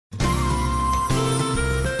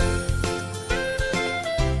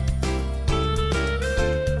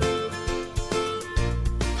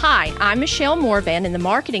Hi, I'm Michelle Morvan in the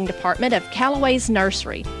marketing department of Callaway's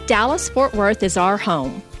Nursery. Dallas-Fort Worth is our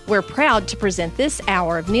home. We're proud to present this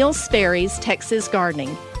hour of Neil Sperry's Texas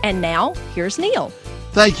Gardening. And now, here's Neil.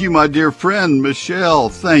 Thank you, my dear friend, Michelle.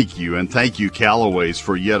 Thank you. And thank you, Callaway's,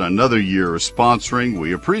 for yet another year of sponsoring.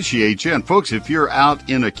 We appreciate you. And folks, if you're out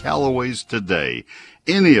in a Callaway's today,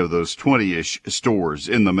 any of those 20-ish stores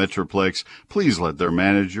in the Metroplex, please let their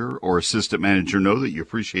manager or assistant manager know that you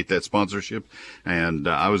appreciate that sponsorship. And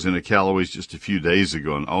I was in a Callaway's just a few days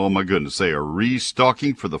ago, and oh my goodness, they are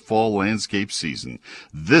restocking for the fall landscape season.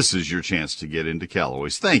 This is your chance to get into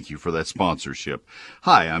Callaway's. Thank you for that sponsorship.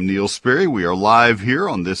 Hi, I'm Neil Sperry. We are live here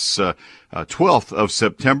on this 12th of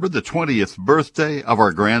September, the 20th birthday of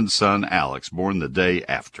our grandson, Alex, born the day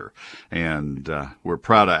after. And we're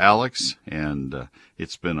proud of Alex, and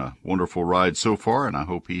it's been a wonderful ride so far, and I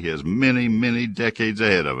hope he has many, many decades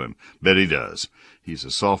ahead of him. Bet he does. He's a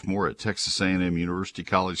sophomore at Texas A&M University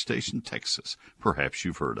College Station, Texas. Perhaps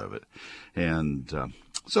you've heard of it. And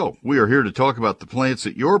so we are here to talk about the plants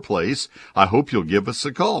at your place. I hope you'll give us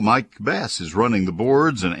a call. Mike Bass is running the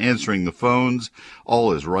boards and answering the phones.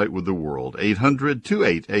 All is right with the world.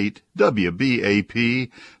 800-288-WBAP.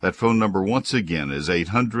 That phone number once again is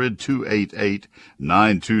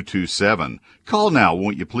 800-288-9227. Call now,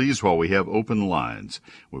 won't you please, while we have open lines.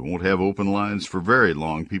 We won't have open lines for very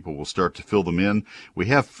long. People will start to fill them in. We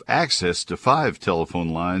have access to 5 telephone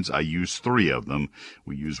lines. I use 3 of them.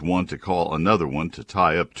 We use one to call another one to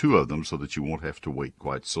tie up 2 of them so that you won't have to wait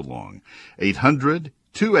quite so long.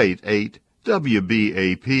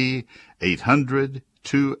 800-288-WBAP,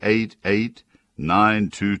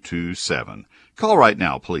 800-288-9227. Call right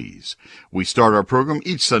now, please. We start our program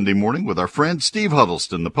each Sunday morning with our friend Steve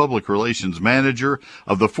Huddleston, the Public Relations Manager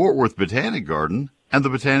of the Fort Worth Botanic Garden and the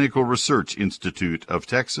Botanical Research Institute of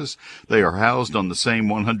Texas. They are housed on the same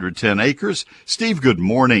 110 acres. Steve, good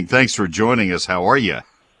morning. Thanks for joining us. How are you?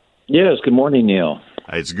 Yes, good morning, Neil.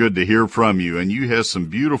 It's good to hear from you. And you have some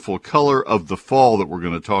beautiful color of the fall that we're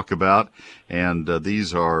going to talk about. And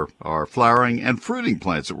these are our flowering and fruiting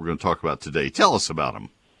plants that we're going to talk about today. Tell us about them.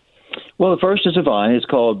 Well, the first is a vine. It's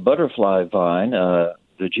called butterfly vine.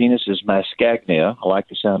 The genus is Mascagnia. I like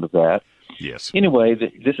the sound of that. Yes. Anyway,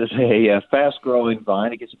 this is a fast-growing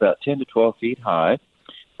vine. It gets about 10 to 12 feet high.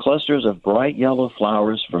 Clusters of bright yellow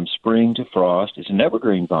flowers from spring to frost. It's an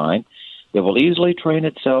evergreen vine that will easily train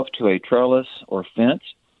itself to a trellis or fence.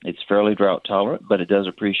 It's fairly drought-tolerant, but it does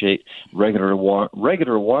appreciate regular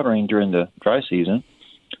watering during the dry season.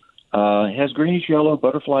 It has greenish-yellow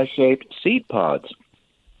butterfly-shaped seed pods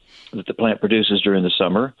that the plant produces during the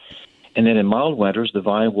summer. And then in mild winters, the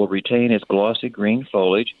vine will retain its glossy green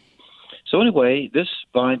foliage. So anyway, this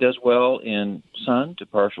vine does well in sun to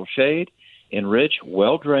partial shade, in rich,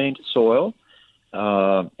 well-drained soil,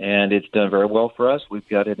 and it's done very well for us. We've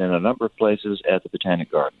got it in a number of places at the Botanic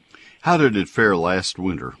Garden. How did it fare last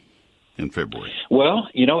winter in February? Well,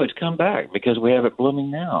 it's come back because we have it blooming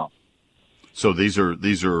now. So these are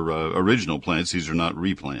original plants. These are not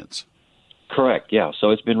replants. Correct, yeah.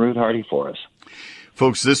 So it's been root hardy for us.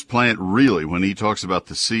 Folks, this plant really, when he talks about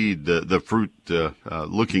the seed, the fruit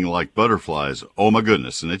looking like butterflies, oh my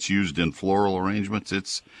goodness, and it's used in floral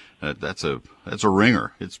arrangements. That's a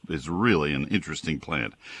ringer. It's really an interesting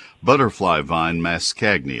plant. Butterfly vine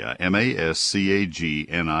Mascagnia,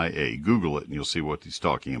 Mascagnia. Google it and you'll see what he's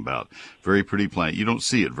talking about. Very pretty plant. You don't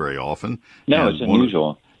see it very often. No, it's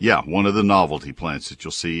unusual. Yeah, one of the novelty plants that you'll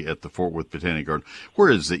see at the Fort Worth Botanic Garden. Where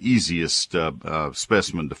is the easiest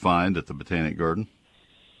specimen to find at the Botanic Garden?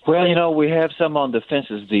 Well, we have some on the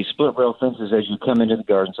fences, the split rail fences as you come into the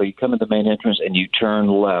garden. So you come in the main entrance and you turn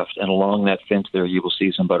left, and along that fence there you will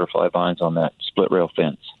see some butterfly vines on that split rail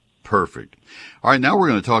fence. Perfect. All right, now we're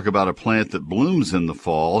going to talk about a plant that blooms in the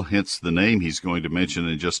fall, hence the name he's going to mention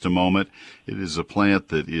in just a moment. It is a plant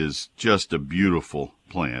that is just a beautiful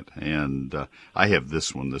plant, and I have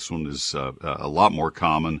this one. This one is a lot more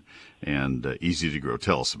common and easy to grow.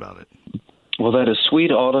 Tell us about it. Well, that is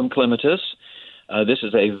Sweet Autumn Clematis. This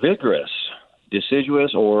is a vigorous,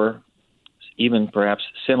 deciduous, or even perhaps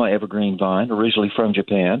semi-evergreen vine, originally from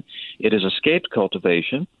Japan. It has escaped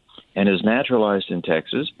cultivation and is naturalized in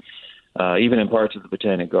Texas, even in parts of the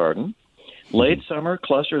Botanic Garden. Late summer,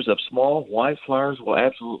 clusters of small white flowers will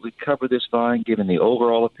absolutely cover this vine, giving the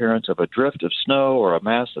overall appearance of a drift of snow or a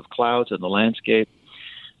mass of clouds in the landscape.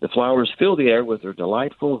 The flowers fill the air with their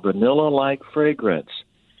delightful vanilla-like fragrance.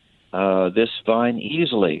 This vine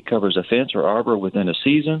easily covers a fence or arbor within a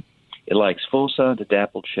season. It likes full sun to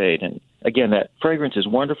dappled shade. And again, that fragrance is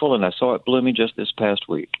wonderful, and I saw it blooming just this past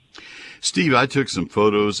week. Steve, I took some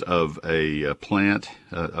photos of a plant,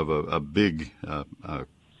 of a big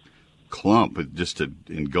clump. It just had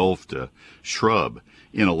engulfed a shrub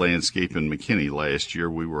in a landscape in McKinney last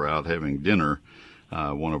year. We were out having dinner,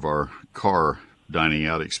 one of our car dining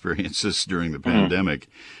out experiences during the pandemic,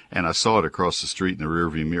 and I saw it across the street in the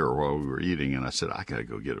rearview mirror while we were eating, and I said, I got to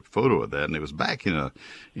go get a photo of that. And it was back in a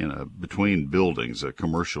between buildings, a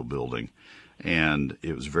commercial building, and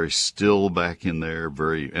it was very still back in there,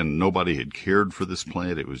 and nobody had cared for this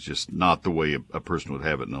plant. It was just not the way a person would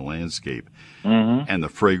have it in a landscape. And the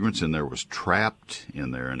fragrance in there was trapped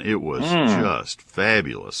in there, and it was just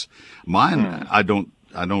fabulous. Mine, I don't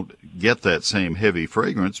get that same heavy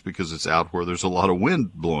fragrance because it's out where there's a lot of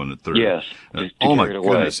wind blowing it through. Yes. Oh my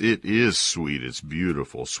goodness, it is sweet. It's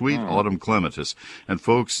beautiful. Sweet autumn clematis. And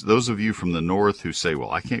folks, those of you from the north who say,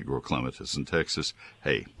 well, I can't grow clematis in Texas,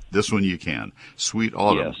 hey, this one you can. Sweet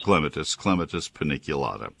autumn clematis, Clematis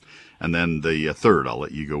paniculata. And then the third, I'll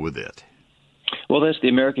let you go with it. Well, that's the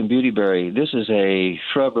American beautyberry. This is a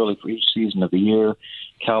shrub really for each season of the year.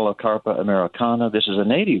 Calocarpa americana. This is a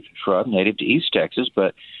native shrub, native to East Texas,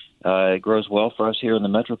 but it grows well for us here in the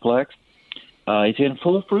Metroplex. It's in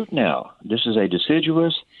full fruit now. This is a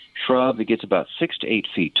deciduous shrub that gets about 6 to 8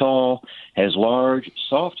 feet tall, has large,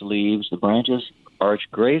 soft leaves. The branches arch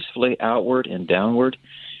gracefully outward and downward.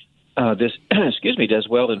 This, does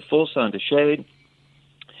well in full sun to shade.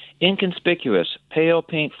 Inconspicuous, pale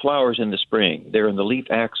pink flowers in the spring. They're in the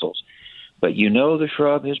leaf axils. But you know the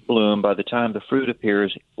shrub has bloomed by the time the fruit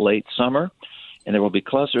appears late summer, and there will be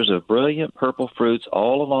clusters of brilliant purple fruits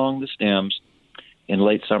all along the stems in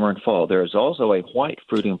late summer and fall. There is also a white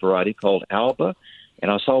fruiting variety called Alba, and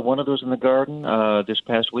I saw one of those in the garden this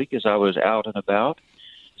past week as I was out and about.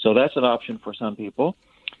 So that's an option for some people.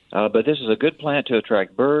 But this is a good plant to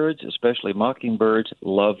attract birds, especially mockingbirds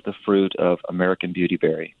love the fruit of American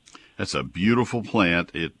beautyberry. That's a beautiful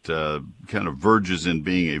plant. It kind of verges in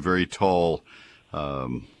being a very tall,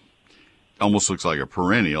 almost looks like a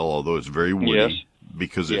perennial, although it's very woody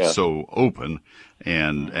because it's so open,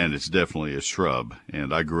 and it's definitely a shrub.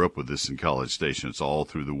 And I grew up with this in College Station. It's all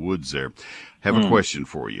through the woods there. Have a question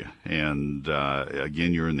for you. And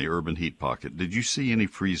again, you're in the urban heat pocket. Did you see any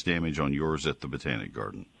freeze damage on yours at the Botanic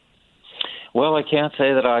Garden? Well, I can't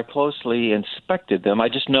say that I closely inspected them. I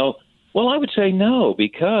just know, well, I would say no,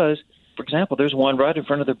 because, for example, there's one right in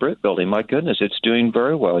front of the Brick Building. My goodness, it's doing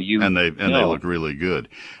very well. They look really good.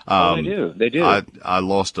 They do. They do. I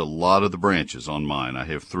lost a lot of the branches on mine. I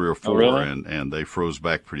have 3 or 4, really? and they froze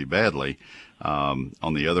back pretty badly. On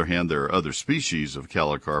the other hand, there are other species of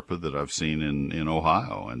Calocarpa that I've seen in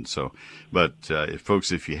Ohio. And so, but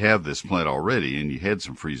folks, if you have this plant already and you had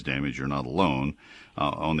some freeze damage, you're not alone.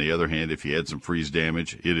 On the other hand, if you had some freeze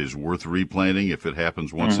damage, it is worth replanting. If it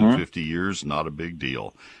happens once in 50 years, not a big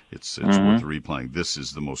deal. It's worth replanting. This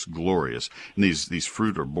is the most glorious. And these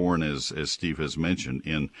fruit are born, as Steve has mentioned,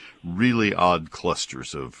 in really odd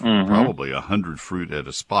clusters of probably 100 fruit at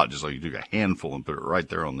a spot, just like you do a handful and put it right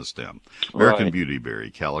there on the stem. American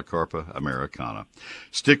beautyberry, Calocarpa americana.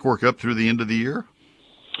 Stick work up through the end of the year?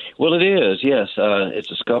 Well, it is, yes. It's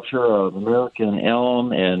a sculpture of American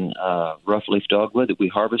elm and rough-leaf dogwood that we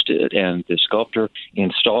harvested, and the sculptor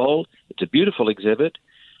installed. It's a beautiful exhibit.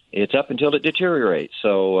 It's up until it deteriorates,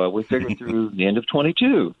 so we figure through the end of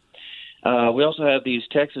 22. We also have the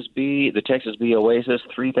Texas Bee Oasis.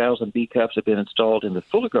 3,000 bee cups have been installed in the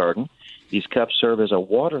Fuller Garden. These cups serve as a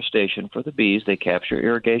water station for the bees. They capture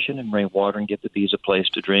irrigation and rainwater and give the bees a place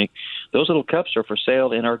to drink. Those little cups are for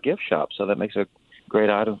sale in our gift shop, so that makes a great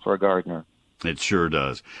item for a gardener. It sure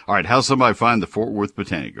does. All right, how's somebody find the Fort Worth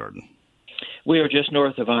Botanic Garden? We are just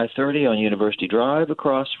north of I-30 on University Drive,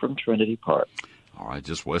 across from Trinity Park. All right,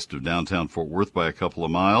 just west of downtown Fort Worth by a couple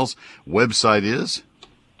of miles. Website is?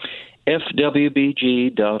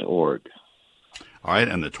 fwbg.org. All right,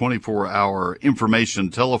 and the 24-hour information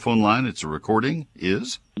telephone line, it's a recording,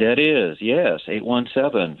 is? That is, yes,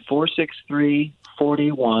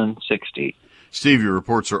 817-463-4160. Steve, your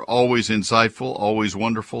reports are always insightful, always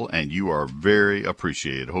wonderful, and you are very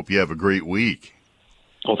appreciated. Hope you have a great week.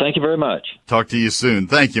 Well, thank you very much. Talk to you soon.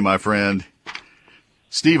 Thank you, my friend.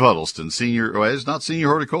 Steve Huddleston, he's not senior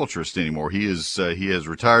horticulturist anymore. He has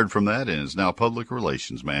retired from that and is now public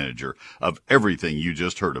relations manager of everything you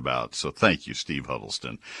just heard about. So thank you, Steve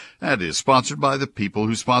Huddleston. That is sponsored by the people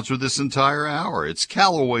who sponsor this entire hour. It's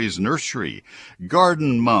Callaway's Nursery.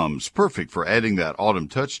 Garden Mums, perfect for adding that autumn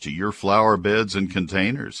touch to your flower beds and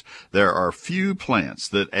containers. There are few plants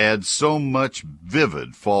that add so much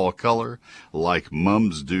vivid fall color like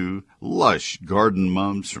mums do. Lush garden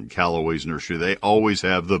mums from Callaway's Nursery. They always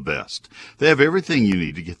always have the best. They have everything you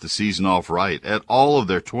need to get the season off right at all of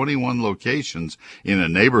their 21 locations in a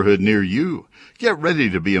neighborhood near you. Get ready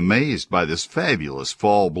to be amazed by this fabulous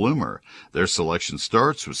fall bloomer. Their selection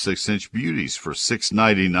starts with 6-inch beauties for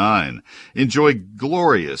 $6.99. Enjoy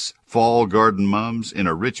glorious fall garden mums in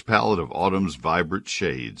a rich palette of autumn's vibrant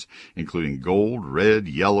shades, including gold, red,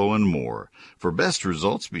 yellow, and more. For best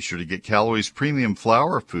results, be sure to get Callaway's Premium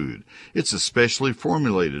Flower Food. It's a specially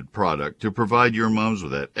formulated product to provide your mums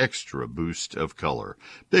with that extra boost of color.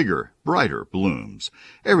 Bigger, brighter blooms.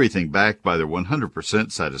 Everything backed by their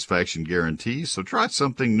 100% satisfaction guarantee, so try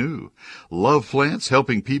something new. Love plants,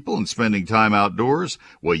 helping people, and spending time outdoors?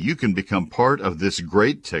 Well, you can become part of this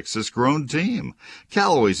great Texas-grown team.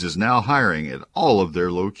 Callaway's is now hiring at all of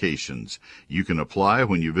their locations. You can apply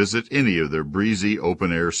when you visit any of their breezy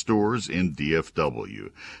open-air stores in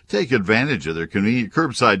DFW. Take advantage of their convenient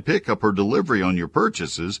curbside pickup or delivery on your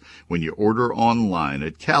purchases when you order online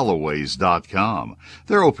at Callaways.com.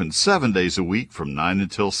 They're open 7 days a week from 9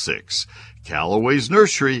 until 6. Callaway's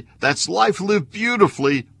Nursery, that's life lived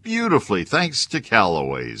beautifully, beautifully, thanks to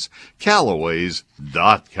Callaways.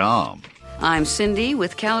 Callaways.com. I'm Cindy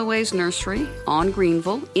with Callaway's Nursery on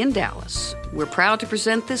Greenville in Dallas. We're proud to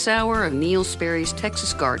present this hour of Neil Sperry's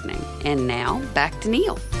Texas Gardening. And now, back to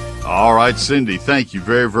Neil. All right, Cindy, thank you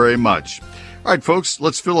very, very much. All right, folks,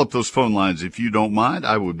 let's fill up those phone lines if you don't mind.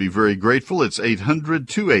 I would be very grateful. It's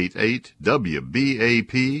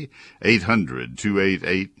 800-288-WBAP,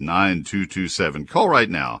 800-288-9227. Call right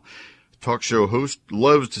now. Talk show host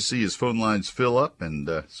loves to see his phone lines fill up,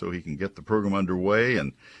 and so he can get the program underway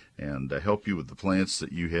and help you with the plants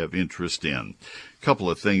that you have interest in. A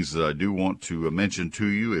couple of things that I do want to mention to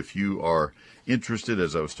you. If you are interested,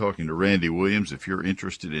 as I was talking to Randy Williams, if you're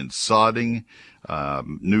interested in sodding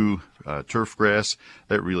new turf grass,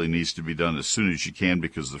 that really needs to be done as soon as you can,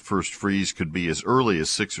 because the first freeze could be as early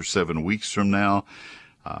as 6 or 7 weeks from now.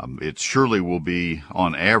 It surely will be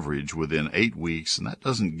on average within 8 weeks, and that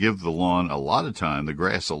doesn't give the lawn a lot of time, the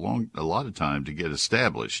grass a lot of time to get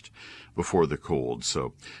established before the cold.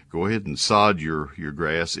 So go ahead and sod your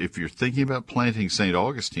grass. If you're thinking about planting St.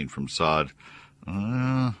 Augustine from sod,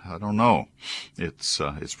 I don't know. It's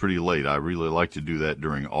pretty late. I really like to do that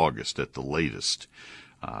during August at the latest.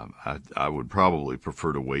 I would probably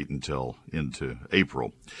prefer to wait until into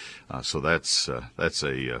April. So that's a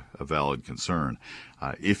valid concern.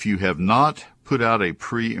 If you have not put out a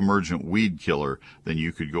pre-emergent weed killer, then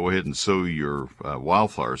you could go ahead and sow your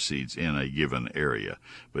wildflower seeds in a given area.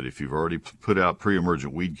 But if you've already put out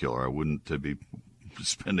pre-emergent weed killer, I wouldn't be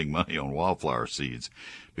spending money on wildflower seeds,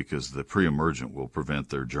 because the pre-emergent will prevent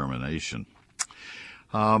their germination.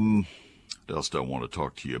 What else do I want to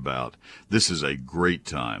talk to you about? This is a great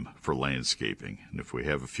time for landscaping. And if we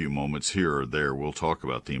have a few moments here or there, we'll talk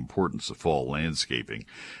about the importance of fall landscaping,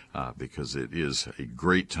 because it is a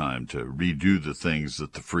great time to redo the things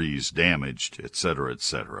that the freeze damaged, et cetera, et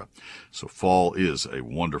cetera. So fall is a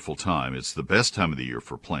wonderful time. It's the best time of the year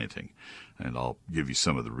for planting. And I'll give you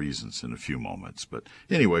some of the reasons in a few moments. But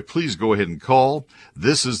anyway, please go ahead and call.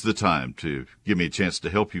 This is the time to give me a chance to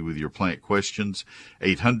help you with your plant questions.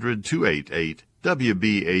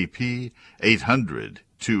 800-288-WBAP,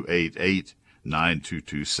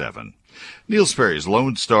 800-288-9227. Neil Sperry's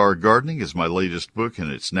Lone Star Gardening is my latest book,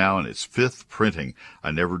 and it's now in its 5th printing.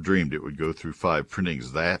 I never dreamed it would go through 5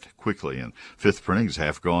 printings that quickly, and 5th printing's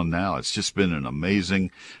half gone now. It's just been an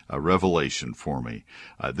amazing revelation for me.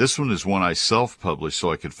 This one is one I self-published,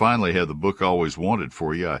 so I could finally have the book I always wanted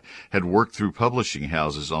for you. I had worked through publishing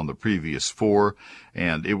houses on the previous 4,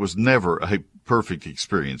 and it was never a perfect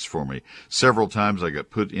experience for me. Several times I got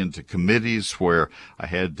put into committees where I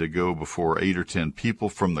had to go before 8 or 10 people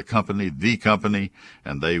from the company,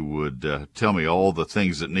 and they would tell me all the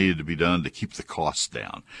things that needed to be done to keep the costs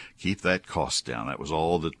down. Keep that cost down. That was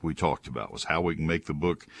all that we talked about, was how we can make the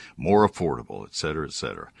book more affordable, et cetera, et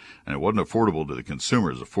cetera. And it wasn't affordable to the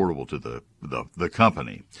consumer, it was affordable to the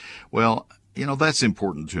company. Well, you know, that's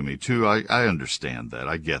important to me, too. I understand that.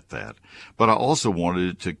 I get that. But I also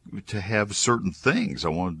wanted it to have certain things. I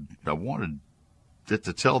wanted it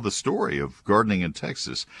to tell the story of gardening in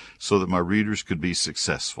Texas so that my readers could be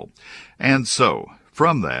successful. And so,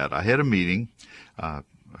 from that, I had a meeting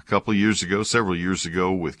several years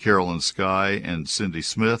ago, with Carolyn Skye and Cindy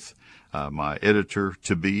Smith, my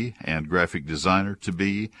editor-to-be and graphic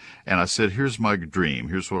designer-to-be, and I said, here's my dream,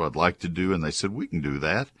 here's what I'd like to do, and they said, we can do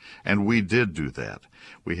that, and we did do that.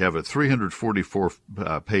 We have a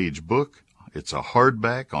 344-page book It's a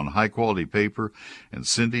hardback on high-quality paper, and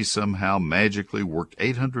Cindy somehow magically worked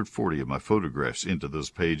 840 of my photographs into those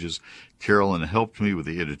pages. Carolyn helped me with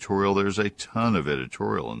the editorial. There's a ton of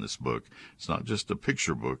editorial in this book. It's not just a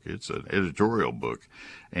picture book. It's an editorial book.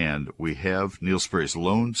 And we have Neil Sperry's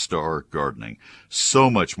Lone Star Gardening.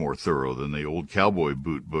 So much more thorough than the old Cowboy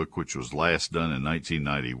Boot book, which was last done in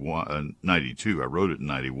 1992. I wrote it in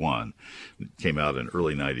 91. It came out in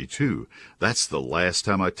early 92. That's the last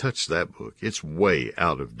time I touched that book. It's way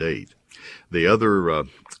out of date. The other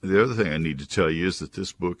thing I need to tell you is that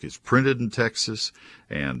this book is printed in Texas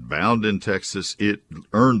and bound in Texas. It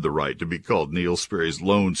earned the right to be called Neil Sperry's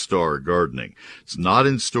Lone Star Gardening. It's not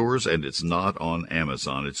in stores and it's not on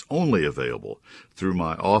Amazon. It's only available through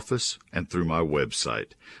my office and through my website.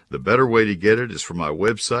 The better way to get it is from my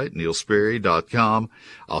website, neilsperry.com.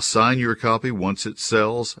 I'll sign your copy once it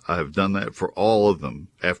sells. I have done that for all of them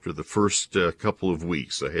after the first couple of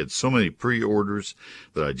weeks. I had so many pre-orders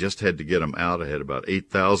that I just had to get them out. I had about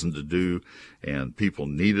 8,000 to do, and people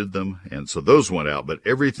needed them, and so those went out. But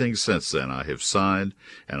everything since then I have signed,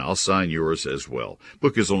 and I'll sign yours as well.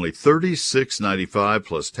 Book is only $36.95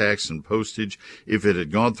 plus tax and postage. If it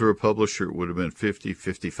had gone through a publisher, it would have been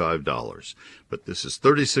 $55. But this is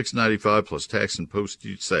 $36.95 plus tax and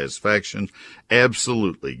postage. Satisfaction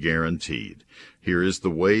absolutely guaranteed. Here is the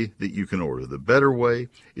way that you can order. The better way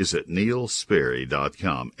is at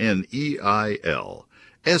neilsperry.com,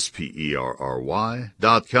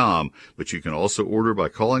 NeilSperry.com, but you can also order by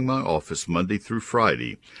calling my office Monday through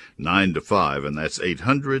Friday, 9 to 5, and that's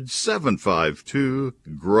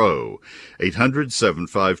 800-752-GROW,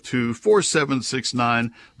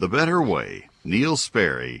 800-752-4769, the better way,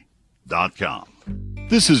 neilsperry.com.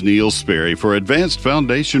 This is Neil Sperry for Advanced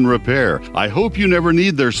Foundation Repair. I hope you never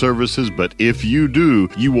need their services, but if you do,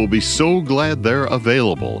 you will be so glad they're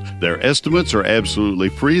available. Their estimates are absolutely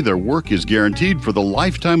free. Their work is guaranteed for the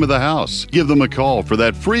lifetime of the house. Give them a call for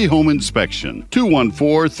that free home inspection.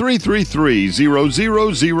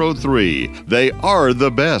 214-333-0003. They are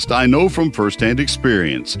the best. I know from firsthand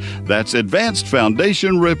experience. That's Advanced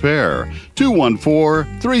Foundation Repair.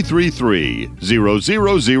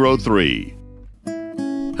 214-333-0003.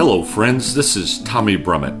 Hello, friends. This is Tommy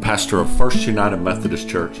Brummett, pastor of First United Methodist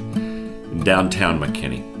Church in downtown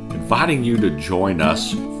McKinney, inviting you to join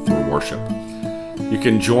us for worship. You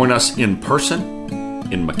can join us in person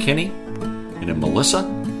in McKinney and in Melissa,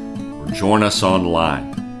 or join us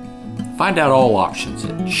online. Find out all options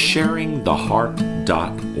at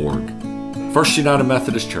sharingtheheart.org. First United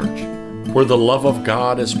Methodist Church, where the love of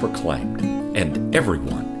God is proclaimed and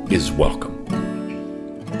everyone is welcome.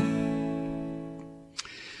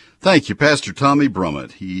 Thank you, Pastor Tommy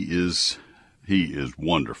Brummett. He is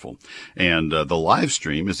wonderful. And the live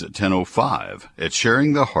stream is at 10:05 at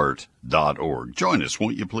sharingtheheart.org. Join us,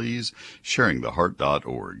 won't you please?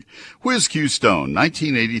 sharingtheheart.org. Whiz Q Stone,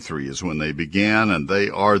 1983 is when they began, and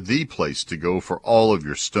they are the place to go for all of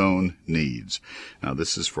your stone needs. Now,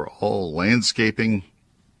 this is for all landscaping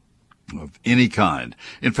of any kind.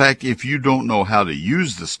 In fact, if you don't know how to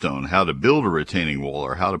use the stone, how to build a retaining wall,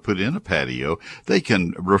 or how to put in a patio, they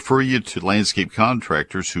can refer you to landscape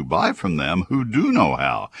contractors who buy from them who do know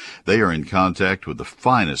how. They are in contact with the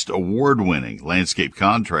finest award-winning landscape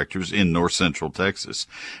contractors in north central Texas.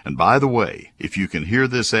 And by the way, if you can hear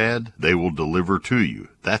this ad, they will deliver to you.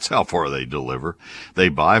 That's how far they deliver. They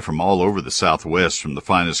buy from all over the Southwest, from the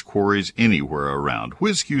finest quarries anywhere around.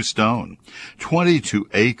 Whiz Q Stone, 22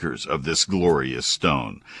 acres of this glorious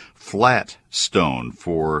stone. Flat stone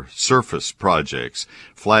for surface projects,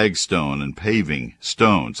 flagstone and paving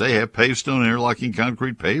stones. They have paved stone, interlocking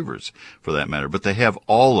concrete pavers, for that matter, but they have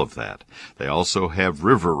all of that. They also have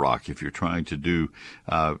river rock if you're trying to do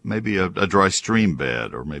maybe a dry stream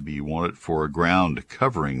bed, or maybe you want it for a ground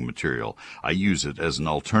covering material. I use it as an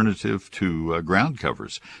alternative to ground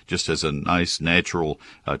covers, just as a nice natural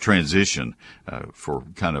transition for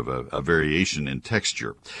kind of a variation in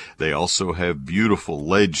texture. They also have beautiful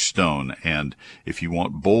ledge stone, and if you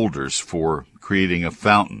want boulders for creating a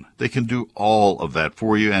fountain, they can do all of that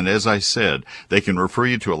for you. And as I said, they can refer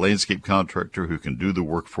you to a landscape contractor who can do the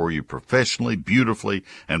work for you professionally, beautifully,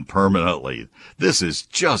 and permanently. This is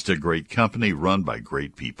just a great company run by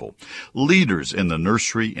great people. Leaders in the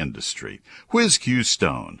nursery industry. Whiz Q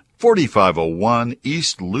Stone, 4501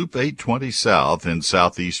 East Loop 820 South in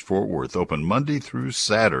Southeast Fort Worth. Open Monday through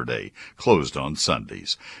Saturday. Closed on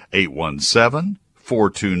Sundays.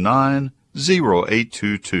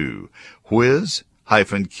 817-429-0822. Whiz-Q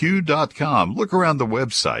whiz-q.com. Look around the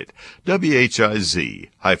website, whiz-q.com.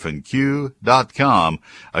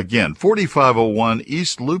 Again, 4501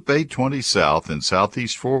 East Loop 820 South in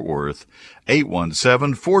Southeast Fort Worth,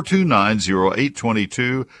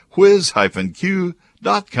 817-429-0822, whiz-q.com.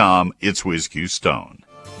 It's Whiz Q Stone.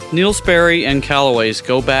 Neil Sperry and Callaway's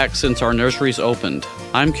go back since our nurseries opened.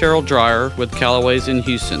 I'm Carol Dreyer with Callaway's in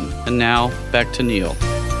Houston. And now, back to Neil.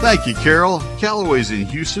 Thank you, Carol. Callaway's in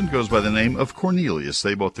Houston goes by the name of Cornelius.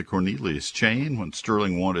 They bought the Cornelius chain when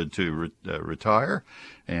Sterling wanted to retire,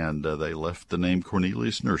 and they left the name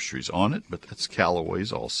Cornelius Nurseries on it, but that's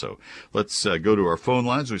Callaway's also. Let's go to our phone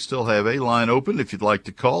lines. We still have a line open. If you'd like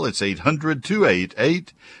to call, it's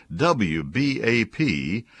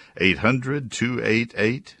 800-288-WBAP,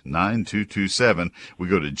 800-288-9227. We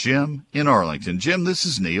go to Jim in Arlington. Jim, this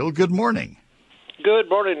is Neil. Good morning. Good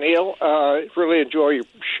morning, Neil. Really enjoy your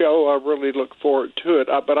show. I really look forward to it.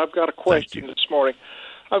 But I've got a question this morning.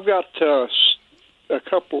 I've got a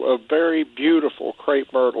couple of very beautiful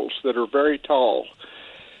crepe myrtles that are very tall.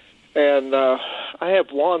 And I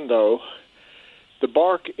have one, though. The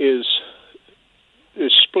bark is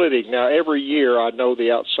splitting. Now, every year I know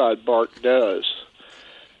the outside bark does.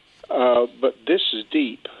 But this is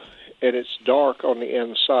deep, and it's dark on the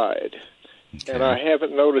inside. Okay. And I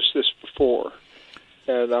haven't noticed this before.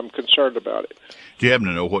 And I'm concerned about it. Do you happen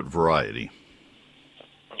to know what variety?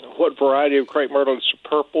 What variety of crepe myrtle? It's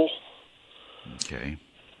purple. Okay.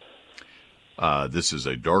 This is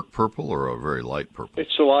a dark purple or a very light purple?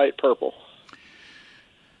 It's a light purple.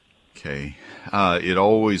 Okay. It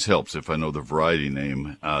always helps if I know the variety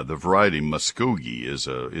name. The variety Muskogee is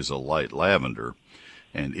a light lavender,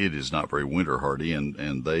 and it is not very winter hardy,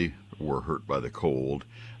 and they were hurt by the cold,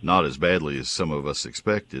 not as badly as some of us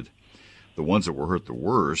expected. The ones that were hurt the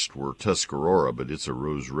worst were Tuscarora, but it's a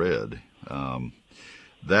rose red.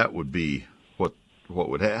 That would be what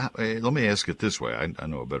would happen. Let me ask it this way. I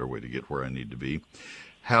know a better way to get where I need to be.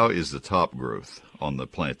 How is the top growth on the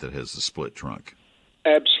plant that has the split trunk?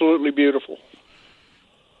 Absolutely beautiful.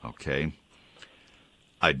 Okay.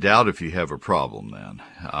 I doubt if you have a problem then.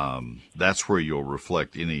 That's where you'll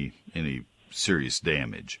reflect any serious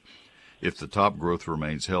damage. If the top growth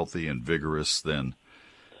remains healthy and vigorous, then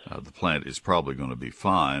the plant is probably going to be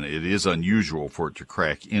fine. It is unusual for it to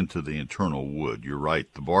crack into the internal wood. You're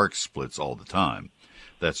right, the bark splits all the time.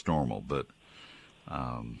 That's normal, but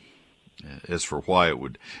as for why it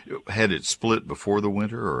would, had it split before the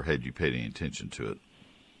winter, or had you paid any attention to it?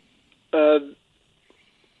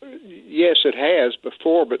 Yes, it has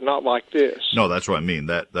before, but not like this. No, that's what I mean.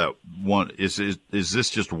 That one is this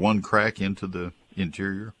just one crack into the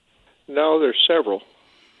interior? No, there's several.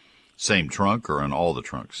 Same trunk or on all the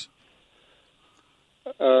trunks?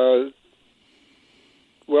 Well,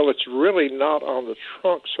 it's really not on the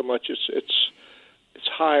trunk so much. It's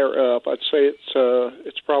higher up. I'd say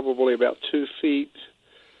it's probably about 2 feet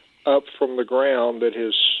up from the ground.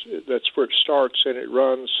 That's where it starts, and it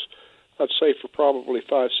runs, I'd say, for probably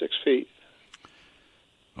 5-6 feet.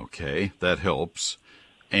 Okay, that helps.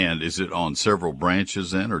 And is it on several branches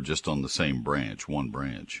then, or just on the same branch, one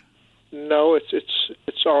branch? No, it's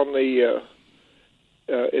on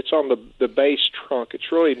the base trunk.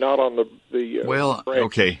 It's really not on the well, branch.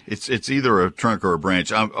 Okay, it's either a trunk or a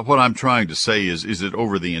branch. What I'm trying to say is it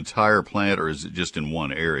over the entire plant, or is it just in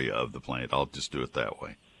one area of the plant? I'll just do it that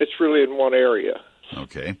way. It's really in one area.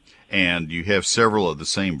 Okay, and you have several of the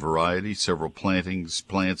same variety, several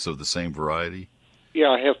plants of the same variety? Yeah,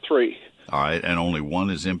 I have 3. All right, and only one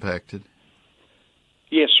is impacted?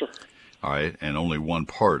 Yes, sir. All right, and only one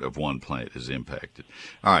part of one plant is impacted.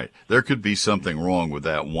 All right, there could be something wrong with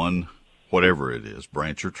that one, whatever it is,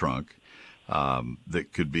 branch or trunk,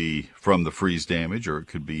 that could be from the freeze damage, or it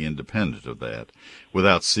could be independent of that.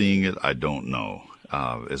 Without seeing it, I don't know.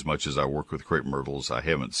 As much as I work with crepe myrtles, I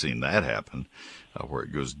haven't seen that happen, where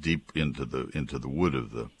it goes deep into the wood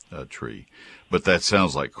of the tree. But that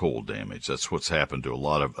sounds like cold damage. That's what's happened to a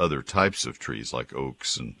lot of other types of trees, like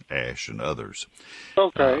oaks and ash and others.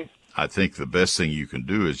 Okay. I think the best thing you can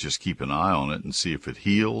do is just keep an eye on it and see if it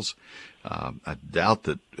heals. I doubt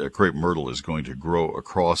that crepe myrtle is going to grow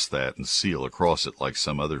across that and seal across it like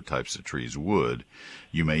some other types of trees would.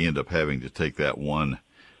 You may end up having to take that one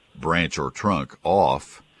branch or trunk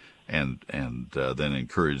off and then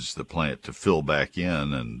encourage the plant to fill back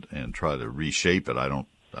in and try to reshape it. I don't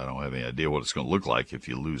have any idea what it's going to look like if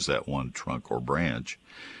you lose that one trunk or branch.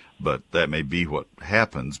 But that may be what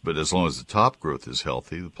happens. But as long as the top growth is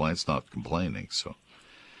healthy, the plant's not complaining. So,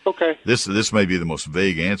 okay. This may be the most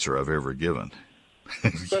vague answer I've ever given.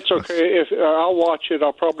 That's okay. If I'll watch it,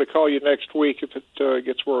 I'll probably call you next week if it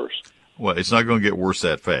gets worse. Well, it's not going to get worse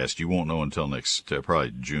that fast. You won't know until next,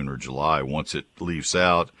 probably June or July, once it leaves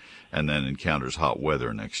out and then encounters hot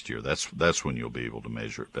weather next year. That's when you'll be able to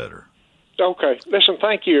measure it better. Okay. Listen,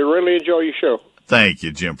 thank you. I really enjoy your show. Thank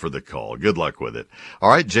you, Jim, for the call. Good luck with it. All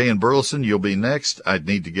right, Jay in Burleson, you'll be next. I'd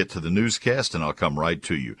need to get to the newscast, and I'll come right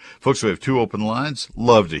to you. Folks, we have 2 open lines.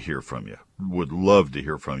 Love to hear from you. Would love to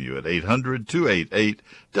hear from you at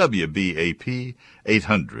 800-288-WBAP,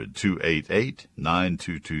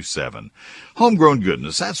 800-288-9227. Homegrown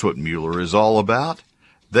goodness, that's what Mueller is all about.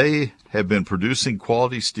 They have been producing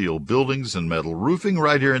quality steel buildings and metal roofing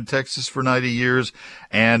right here in Texas for 90 years,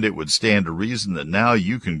 and it would stand to reason that now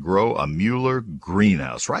you can grow a Mueller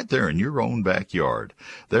greenhouse right there in your own backyard.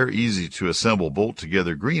 Their easy-to-assemble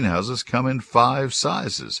bolt-together greenhouses come in 5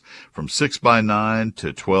 sizes, from 6x9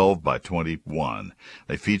 to 12x21.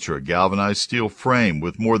 They feature a galvanized steel frame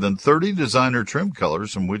with more than 30 designer trim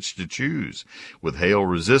colors from which to choose. With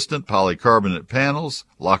hail-resistant polycarbonate panels,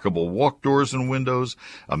 lockable walk doors and windows,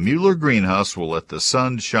 a Mueller greenhouse will let the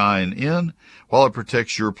sun shine in while it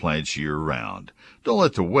protects your plants year-round. Don't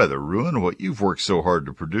let the weather ruin what you've worked so hard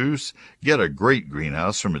to produce. Get a great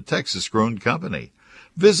greenhouse from a Texas-grown company.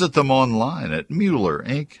 Visit them online at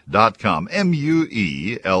MuellerInc.com,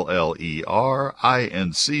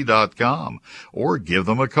 MuellerInc.com, or give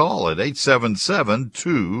them a call at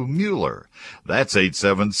 877-2-MUELLER. That's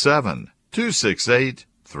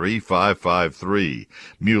 877-268-3553.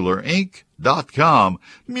 MuellerInc.com.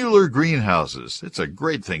 Mueller Greenhouses. It's a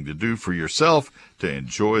great thing to do for yourself to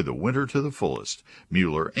enjoy the winter to the fullest.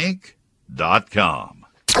 MuellerInc.com.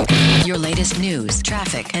 Your latest news,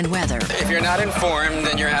 traffic, and weather. If you're not informed,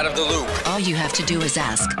 then you're out of the loop. All you have to do is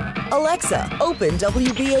ask. Alexa, open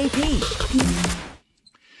WBAP.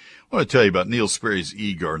 I want to tell you about Neil Sperry's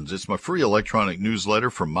eGardens. It's my free electronic newsletter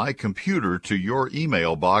from my computer to your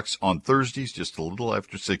email box on Thursdays, just a little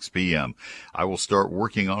after 6 p.m. I will start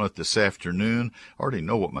working on it this afternoon. I already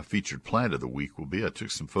know what my featured plant of the week will be. I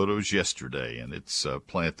took some photos yesterday, and it's a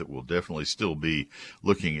plant that will definitely still be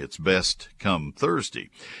looking its best come Thursday.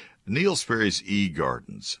 Neil Sperry's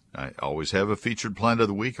eGardens. I always have a featured plant of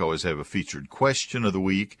the week. I always have a featured question of the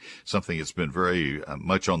week, something that's been very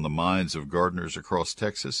much on the minds of gardeners across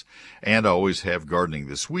Texas. And I always have Gardening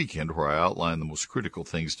This Weekend, where I outline the most critical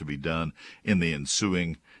things to be done in the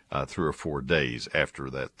ensuing 3 or 4 days after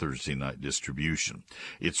that Thursday night distribution.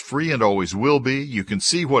 It's free and always will be. You can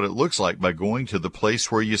see what it looks like by going to the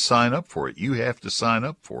place where you sign up for it. You have to sign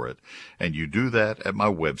up for it, and you do that at my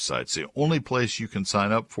website. It's the only place you can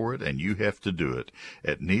sign up for it, and you have to do it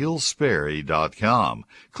at neilsperry.com.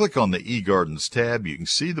 Click on the eGardens tab. You can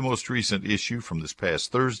see the most recent issue from this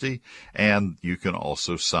past Thursday, and you can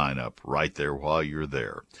also sign up right there while you're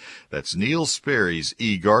there. That's Neil Sperry's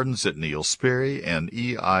eGardens at Neil Sperry, and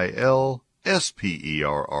NeilSperry.com.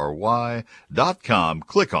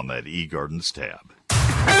 Click on that eGardens tab.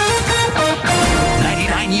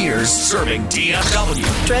 99 years serving DFW.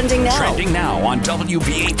 Trending now on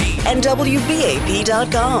WBAP. And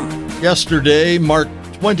WBAP.com. Yesterday marked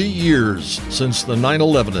 20 years since the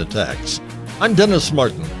 9/11 attacks. I'm Dennis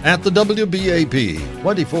Martin at the WBAP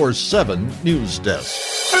 24/7 News Desk.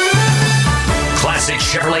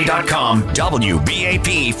 ClassicChevrolet.com,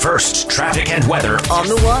 WBAP First Traffic and Weather. On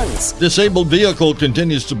the ones. Disabled vehicle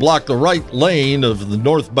continues to block the right lane of the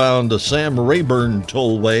northbound Sam Rayburn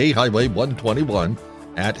Tollway, Highway 121,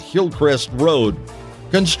 at Hillcrest Road.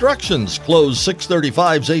 Constructions close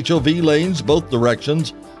 635's HOV lanes both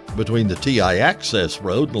directions between the TI Access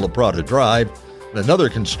Road and La Prada Drive, and another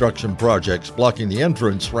construction project's blocking the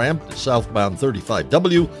entrance ramp to southbound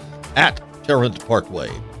 35W at Tarrant Parkway.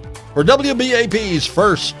 For WBAP's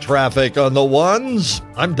First Traffic on the Ones,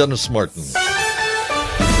 I'm Dennis Martin.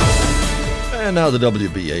 And now the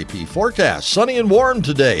WBAP forecast. Sunny and warm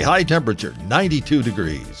today. High temperature, 92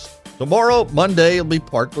 degrees. Tomorrow, Monday, it'll be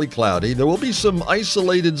partly cloudy. There will be some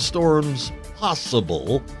isolated storms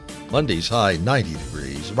possible. Monday's high, 90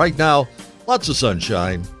 degrees. Right now, lots of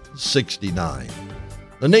sunshine, 69.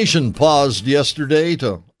 The nation paused yesterday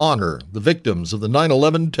to honor the victims of the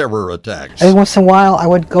 9/11 terror attacks. Every once in a while, I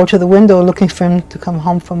would go to the window looking for him to come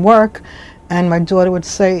home from work, and my daughter would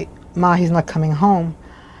say, "Ma, he's not coming home."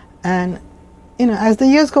 And, as the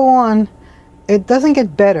years go on, it doesn't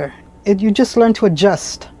get better. You just learn to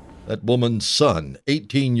adjust. That woman's son,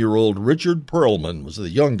 18-year-old Richard Perlman, was the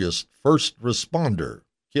youngest first responder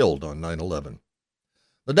killed on 9/11.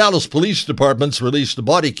 The Dallas Police Department's released the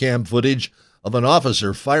body cam footage of an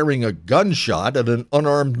officer firing a gunshot at an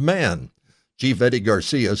unarmed man. Chief Eddie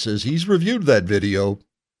Garcia says he's reviewed that video.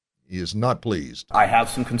 He is not pleased. I have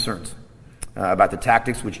some concerns about the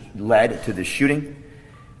tactics which led to this shooting.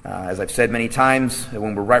 As I've said many times,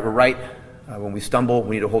 when we're right, we're right. When we stumble,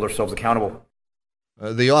 we need to hold ourselves accountable.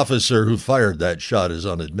 The officer who fired that shot is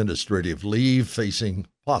on administrative leave, facing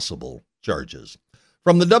possible charges.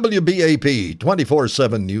 From the WBAP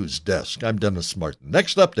 24/7 News Desk, I'm Dennis Martin.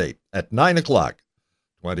 Next update at 9 o'clock.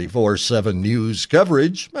 24/7 News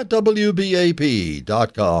coverage at WBAP.com.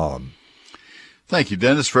 Thank you,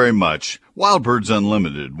 Dennis, very much. Wild Birds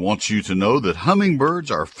Unlimited wants you to know that hummingbirds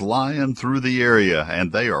are flying through the area,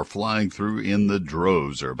 and they are flying through in the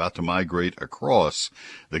droves. They're about to migrate across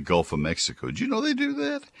the Gulf of Mexico. Did you know they do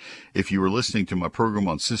that? If you were listening to my program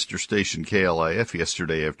on sister station KLIF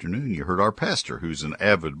yesterday afternoon, you heard our pastor, who's an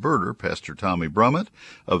avid birder, Pastor Tommy Brummett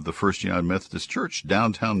of the First United Methodist Church,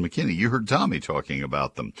 downtown McKinney. You heard Tommy talking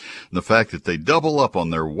about them. And the fact that they double up on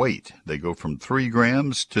their weight. They go from 3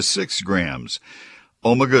 grams to 6 grams.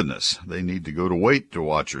 Oh, my goodness. They need to go to Weight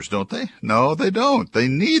Watchers, don't they? No, they don't. They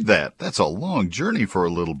need that. That's a long journey for a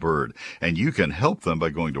little bird. And you can help them by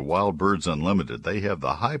going to Wild Birds Unlimited. They have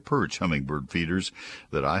the high perch hummingbird feeders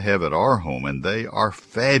that I have at our home, and they are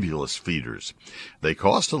fabulous feeders. They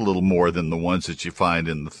cost a little more than the ones that you find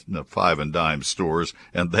in the 5 and dime stores,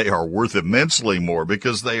 and they are worth immensely more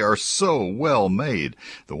because they are so well made.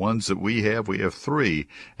 The ones that we have 3,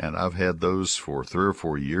 and I've had those for 3 or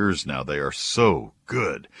 4 years now. They are so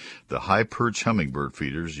good. The high perch hummingbird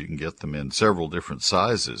feeders, you can get them in several different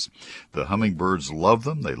sizes. The hummingbirds love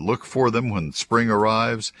them. They look for them when spring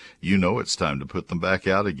arrives. You know it's time to put them back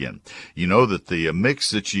out again. You know that the mix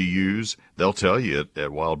that you use, they'll tell you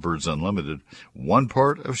at Wild Birds Unlimited, 1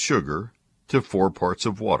 part of sugar to 4 parts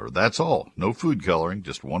of water. That's all. No food coloring,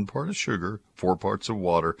 just 1 part of sugar, 4 parts of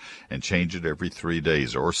water, and change it every 3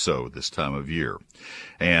 days or so this time of year.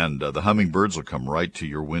 And the hummingbirds will come right to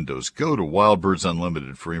your windows. Go to Wild Birds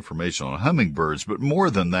Unlimited for information on hummingbirds, but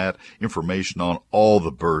more than that, information on all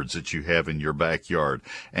the birds that you have in your backyard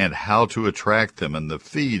and how to attract them, and the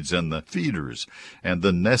feeds and the feeders and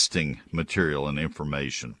the nesting material and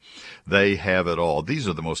information. They have it all. These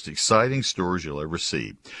are the most exciting stores you'll ever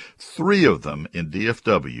see. 3 of them in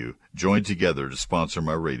DFW joined together to sponsor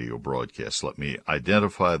my radio broadcast. Let me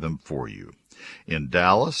identify them for you. In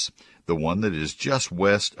Dallas, the one that is just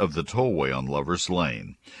west of the tollway on Lover's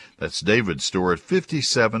Lane. That's David's store at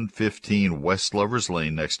 5715 West Lover's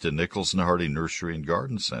Lane, next to Nichols and Hardy Nursery and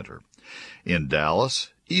Garden Center. In Dallas,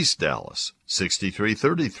 East Dallas,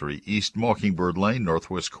 6333 East Mockingbird Lane,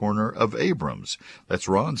 northwest corner of Abrams. That's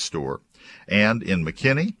Ron's store. And in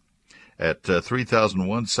McKinney, at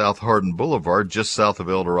 3001 South Hardin Boulevard, just south of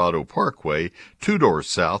El Dorado Parkway, 2 doors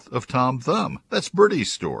south of Tom Thumb. That's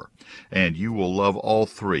Birdie's store. And you will love all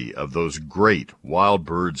 3 of those great Wild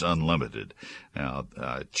Birds Unlimited. Now,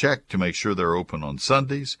 check to make sure they're open on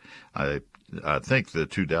Sundays. I think the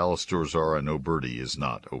 2 Dallas stores are. I know Birdie is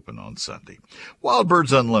not open on Sunday. Wild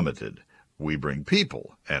Birds Unlimited. We bring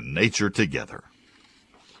people and nature together.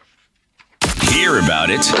 Hear about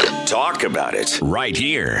it, talk about it, right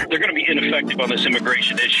here. They're going to be ineffective on this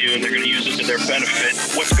immigration issue, and they're going to use it to their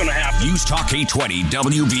benefit. What's going to happen? News Talk 820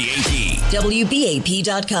 WBAP.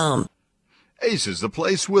 WBAP.com. Ace is the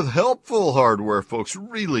place with helpful hardware, folks.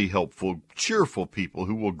 Really helpful, cheerful people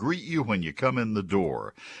who will greet you when you come in the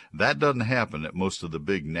door. That doesn't happen at most of the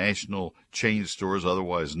big national chain stores,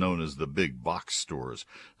 otherwise known as the big box stores.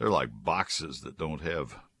 They're like boxes that don't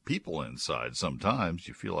have people inside. Sometimes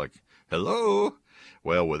you feel like, hello?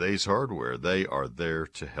 Well, with Ace Hardware, they are there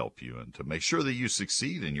to help you and to make sure that you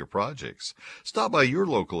succeed in your projects. Stop by your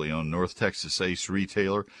locally owned North Texas Ace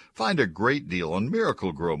retailer. Find a great deal on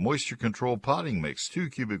Miracle Grow Moisture Control Potting Mix, 2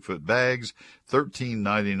 cubic foot bags,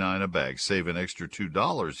 $13.99 a bag. Save an extra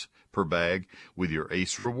 $2 per bag with your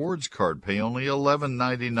Ace Rewards card. Pay only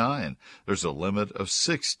 $11.99. There's a limit of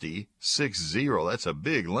 60. That's a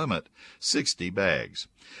big limit. 60 bags.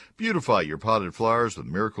 Beautify your potted flowers with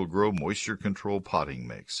Miracle Grow Moisture Control Potting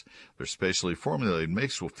Mix. Their specially formulated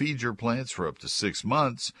mix will feed your plants for up to 6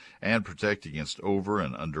 months and protect against over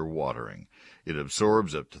and under watering. It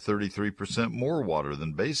absorbs up to 33% more water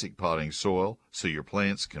than basic potting soil, so your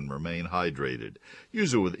plants can remain hydrated.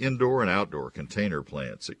 Use it with indoor and outdoor container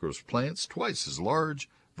plants. It grows plants twice as large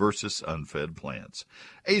versus unfed plants.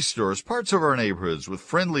 Ace stores, parts of our neighborhoods with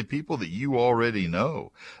friendly people that you already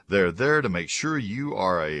know. They're there to make sure you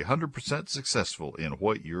are 100% successful in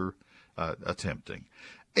what you're attempting.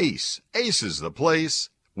 Ace is the place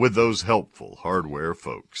with those helpful hardware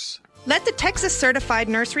folks. Let the Texas Certified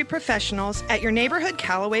Nursery Professionals at your neighborhood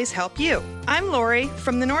Callaways help you. I'm Lori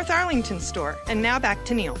from the North Arlington store, and now back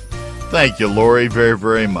to Neil. Thank you, Lori, very,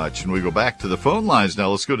 very much. And we go back to the phone lines now.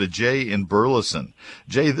 Let's go to Jay in Burleson.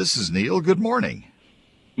 Jay, this is Neil. Good morning.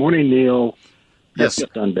 Morning, Neil. Yes.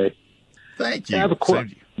 Happy Sunday. Thank you. I have a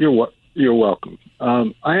You're welcome.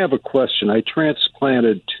 I have a question. I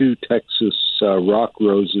transplanted 2 Texas rock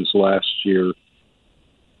roses last year,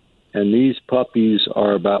 and these puppies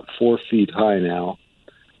are about 4 feet high now.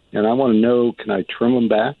 And I want to know, can I trim them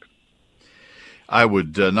back? I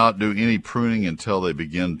would not do any pruning until they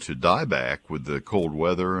begin to die back with the cold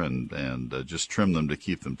weather, and just trim them to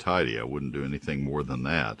keep them tidy. I wouldn't do anything more than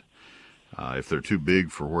that. If they're too big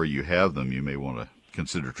for where you have them, you may want to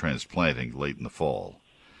consider transplanting late in the fall.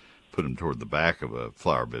 Put them toward the back of a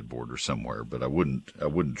flower bed border somewhere, but I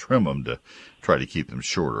wouldn't trim them to try to keep them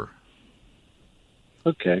shorter.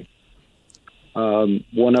 Okay.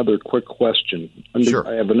 One other quick question. Sure.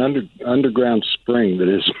 I have an underground spring that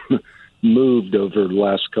is moved over the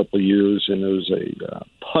last couple of years, and there's a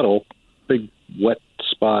puddle, big wet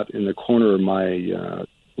spot in the corner of my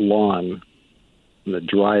lawn in the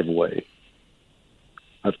driveway.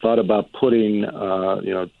 I've thought about putting,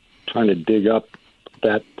 trying to dig up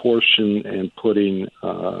that portion and putting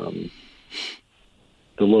the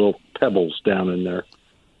little pebbles down in there.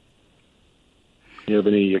 Do you have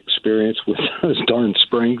any experience with those darn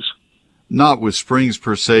springs? Not with springs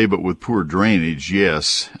per se, but with poor drainage,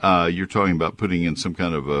 yes. You're talking about putting in some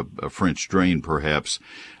kind of a French drain, perhaps.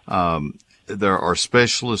 There are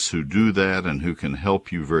specialists who do that and who can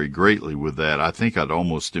help you very greatly with that. I think I'd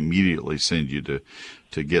almost immediately send you to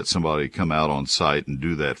get somebody to come out on site and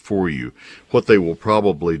do that for you. What they will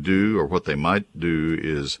probably do, or what they might do,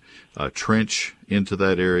 is trench into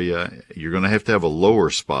that area. You're going to have a lower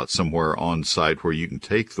spot somewhere on site where you can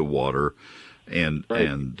take the water and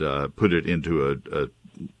put it into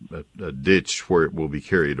a ditch where it will be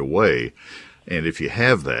carried away. And if you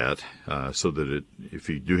have that, so that if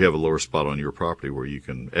you do have a lower spot on your property where you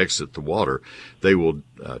can exit the water, they will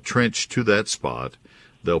trench to that spot.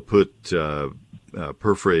 They'll put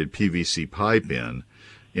perforated PVC pipe in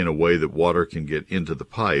a way that water can get into the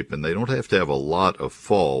pipe, and they don't have to have a lot of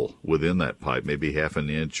fall within that pipe, maybe half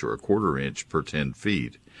an inch or a quarter inch per 10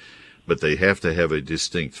 feet. But they have to have a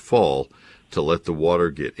distinct fall to let the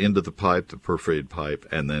water get into the pipe, the perforated pipe,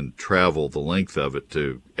 and then travel the length of it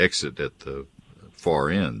to exit at the far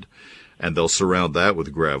end. And they'll surround that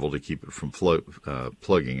with gravel to keep it from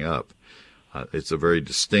plugging up. It's a very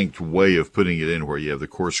distinct way of putting it in, where you have the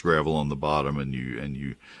coarse gravel on the bottom, and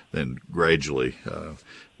you then gradually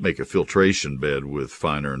make a filtration bed with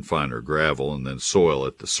finer and finer gravel, and then soil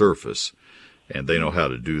at the surface. And they know how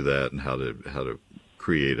to do that and how to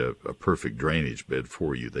create a perfect drainage bed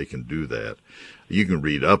for you. They can do that. You can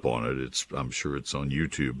read up on it. I'm sure it's on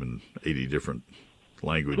YouTube in 80 different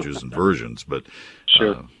languages and versions, but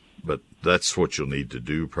sure. But that's what you'll need to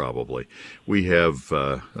do probably. We have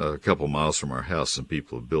a couple miles from our house, some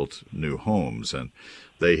people have built new homes, and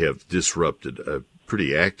they have disrupted a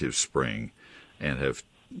pretty active spring and have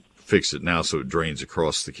fixed it now so it drains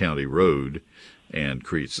across the county road and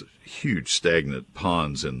creates huge stagnant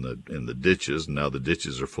ponds in the ditches. And now the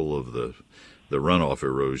ditches are full of the runoff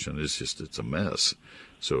erosion. It's a mess.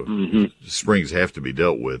 So springs have to be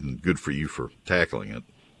dealt with, and good for you for tackling it.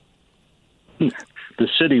 The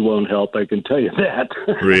city won't help, I can tell you that.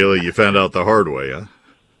 Really? You found out the hard way, huh?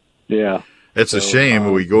 Yeah. It's a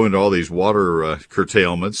shame. We go into all these water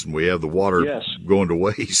curtailments, and we have the water going to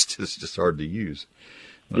waste. It's just hard to use.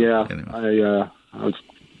 But yeah. Anyway. I was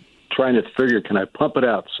trying to figure, can I pump it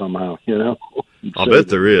out somehow, I'll bet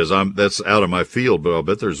there is. That's out of my field, but I'll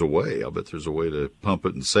bet there's a way. I'll bet there's a way to pump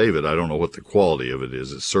it and save it. I don't know what the quality of it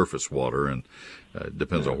is. It's surface water, and it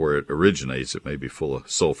depends on where it originates. It may be full of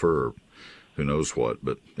sulfur or who knows what.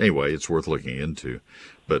 But anyway, it's worth looking into.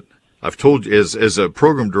 But I've told you, as a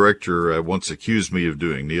program director once accused me of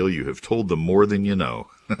doing, Neil, you have told them more than you know.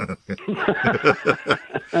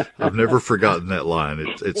 I've never forgotten that line.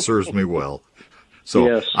 It serves me well. So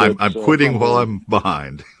yes, I'm quitting while I'm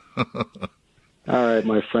behind. All right,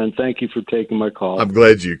 my friend. Thank you for taking my call. I'm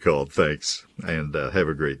glad you called. Thanks. And have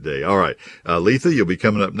a great day. All right. Letha, you'll be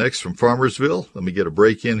coming up next from Farmersville. Let me get a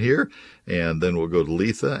break in here, and then we'll go to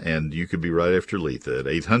Letha, and you could be right after Letha at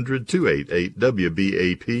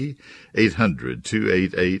 800-288-WBAP,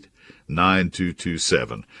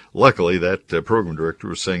 800-288-9227. Luckily, that program director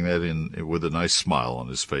was saying that with a nice smile on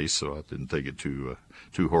his face, so I didn't take it too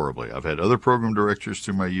horribly. I've had other program directors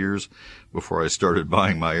through my years before I started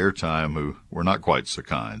buying my airtime who were not quite so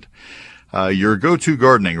kind. Your go-to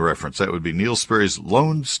gardening reference, that would be Neil Sperry's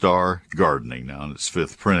Lone Star Gardening, now in its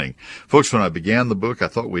 5th printing. Folks, when I began the book, I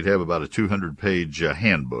thought we'd have about a 200-page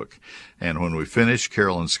handbook. And when we finished,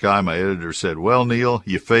 Carolyn Sky, my editor, said, well, Neil,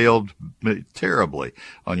 you failed terribly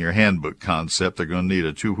on your handbook concept. They're going to need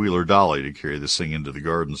a two-wheeler dolly to carry this thing into the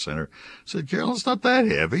garden center. I said, Carolyn, it's not that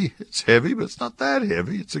heavy. It's heavy, but it's not that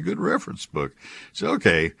heavy. It's a good reference book. She said,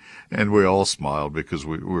 okay. And we all smiled because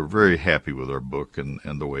we were very happy with our book and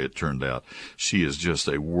the way it turned out. She is just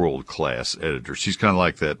a world-class editor. She's kind of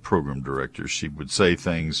like that program director. She would say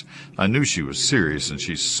things. I knew she was serious, and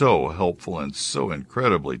she's so helpful and so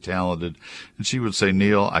incredibly talented. And she would say,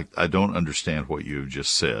 Neil, I don't understand what you've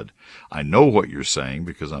just said. I know what you're saying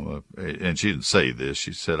because and she didn't say this.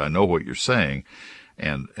 She said, I know what you're saying.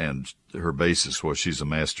 And her basis was she's a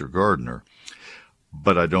master gardener.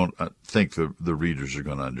 But I don't think the readers are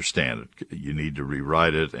going to understand it. You need to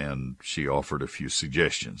rewrite it. And she offered a few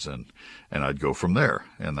suggestions, and I'd go from there.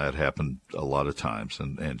 And that happened a lot of times.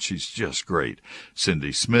 And she's just great.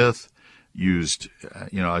 Cindy Smith used,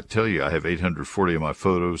 I tell you, I have 840 of my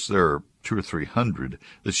photos. There are 200 or 300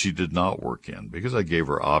 that she did not work in because I gave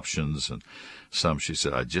her options, and some she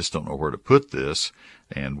said, I just don't know where to put this.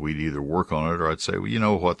 And we'd either work on it or I'd say, well, you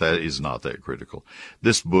know what, that is not that critical.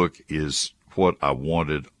 This book is what I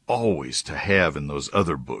wanted always to have in those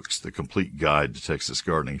other books, the Complete Guide to Texas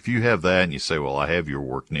Gardening. If you have that and you say, well, I have your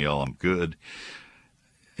work, Neil, I'm good.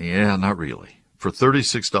 Yeah, not really. For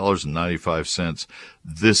 $36.95,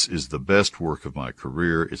 this is the best work of my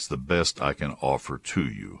career. It's the best I can offer to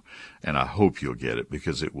you. And I hope you'll get it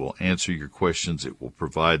because it will answer your questions. It will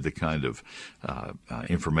provide the kind of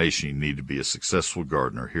information you need to be a successful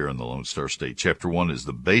gardener here in the Lone Star State. Chapter 1 is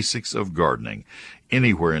the basics of gardening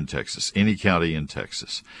anywhere in Texas, any county in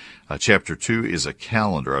Texas. Chapter 2 is a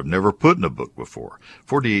calendar I've never put in a book before.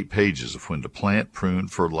 48 pages of when to plant, prune,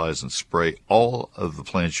 fertilize, and spray all of the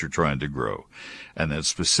plants you're trying to grow. And then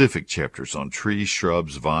specific chapters on trees,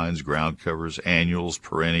 shrubs, vines, ground covers, annuals,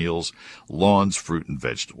 perennials, lawns, fruit, and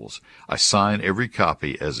vegetables. I sign every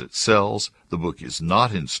copy as it sells. The book is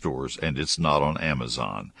not in stores, and it's not on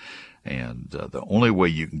Amazon. And the only way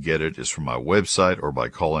you can get it is from my website or by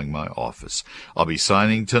calling my office. I'll be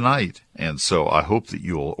signing tonight, and so I hope that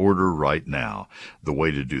you'll order right now. The way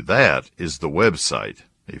to do that is the website.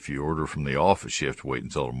 If you order from the office, you have to wait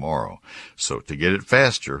until tomorrow. So to get it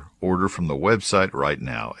faster, order from the website right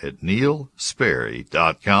now at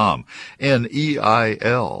neilsperry.com.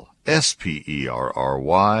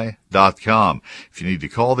 NeilSperry.com. If you need to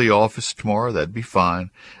call the office tomorrow, that'd be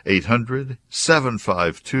fine.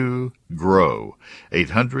 800-752-GROW.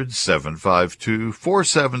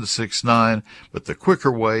 800-752-4769. But the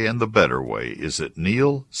quicker way and the better way is at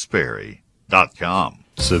neilsperry.com.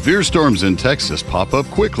 Severe storms in Texas pop up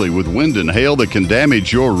quickly with wind and hail that can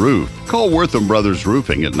damage your roof. Call Wortham Brothers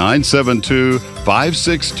Roofing at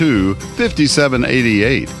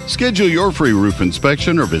 972-562-5788. Schedule your free roof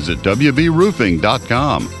inspection or visit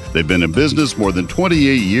wbroofing.com. They've been in business more than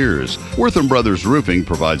 28 years. Wortham Brothers Roofing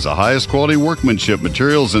provides the highest quality workmanship,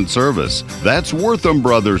 materials, and service. That's Wortham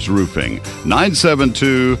Brothers Roofing,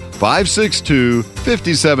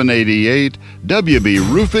 972-562-5788,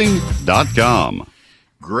 wbroofing.com.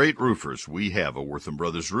 Great roofers. We have a Wortham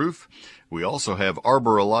Brothers roof. We also have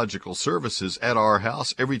arborilogical services at our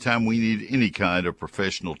house every time we need any kind of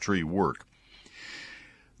professional tree work.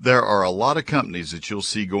 There are a lot of companies that you'll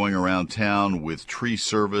see going around town with tree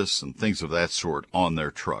service and things of that sort on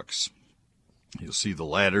their trucks. You'll see the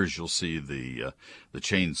ladders, you'll see the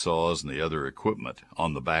chainsaws and the other equipment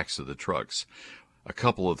on the backs of the trucks. A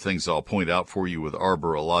couple of things I'll point out for you with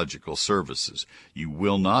arborilogical services. You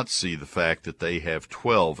will not see the fact that they have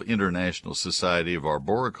 12 International Society of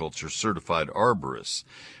Arboriculture certified arborists.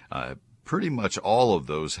 Pretty much all of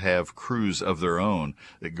those have crews of their own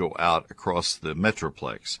that go out across the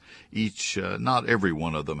Metroplex. Not every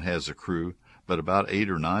one of them has a crew, but about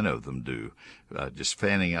 8 or 9 of them do, just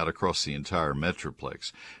fanning out across the entire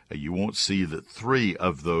Metroplex. You won't see that 3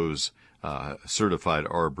 of those certified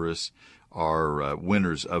arborists are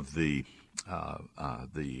winners of the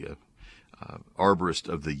Arborist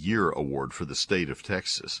of the Year Award for the state of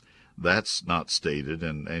Texas. That's not stated,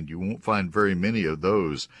 and you won't find very many of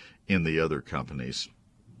those in the other companies.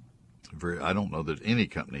 I don't know that any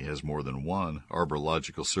company has more than 1.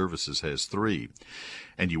 Arborilogical Services has 3.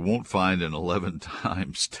 And you won't find an 11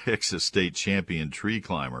 times Texas state champion tree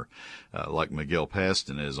climber like Miguel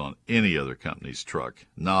Paston is on any other company's truck.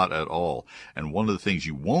 Not at all. And one of the things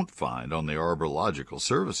you won't find on the Arborilogical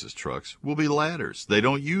Services trucks will be ladders. They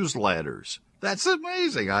don't use ladders. That's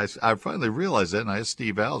amazing. I finally realized that, and I asked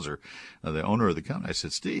Steve Hauser, the owner of the company. I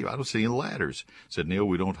said, Steve, I don't see any ladders. He said, Neil,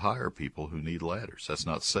 we don't hire people who need ladders. That's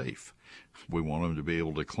not safe. We want them to be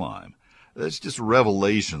able to climb. It's just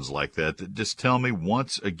revelations like that just tell me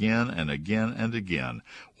once again and again and again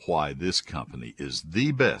why this company is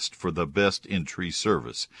the best for the best in tree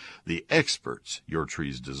service. The experts your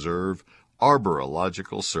trees deserve.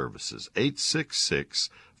 Arborological Services,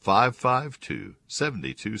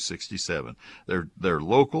 866-552-7267. They're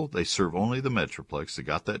local. They serve only the Metroplex. They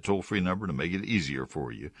got that toll-free number to make it easier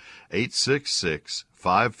for you.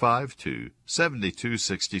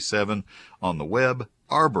 866-552-7267. On the web,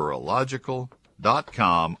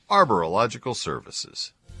 arborological.com. Arborological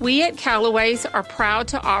Services. We at Callaway's are proud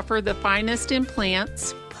to offer the finest in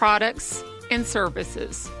plants, products, and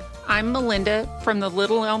services. I'm Melinda from the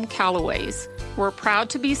Little Elm Callaways. We're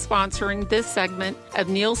proud to be sponsoring this segment of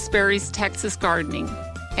Neil Sperry's Texas Gardening.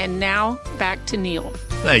 And now, back to Neil.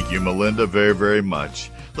 Thank you, Melinda, very, very much.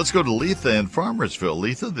 Let's go to Letha in Farmersville.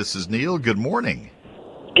 Letha, this is Neil. Good morning.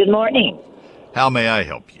 Good morning. How may I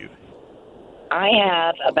help you? I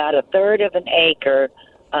have about a third of an acre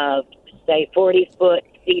of, say, 40-foot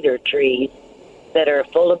cedar trees that are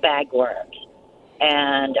full of bagworms.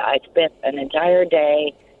 And I spent an entire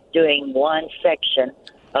day doing one section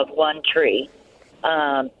of one tree,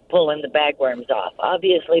 pulling the bagworms off.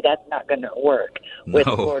 Obviously, that's not going to work with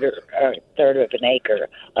a third of an acre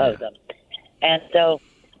of them. And so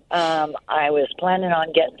I was planning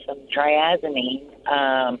on getting some triazonine.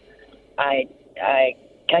 I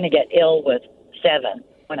kind of get ill with 7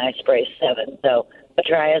 when I spray 7, so the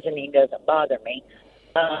triazonine doesn't bother me.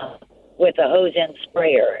 With a hose-end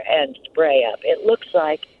sprayer and spray up. It looks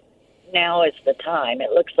like now is the time.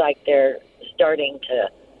 It looks like they're starting to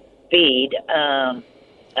feed. The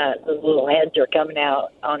little heads are coming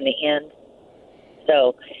out on the end.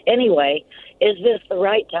 So anyway, is this the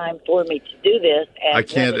right time for me to do this? I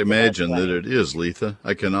can't imagine that it is, Letha.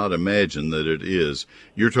 I cannot imagine that it is.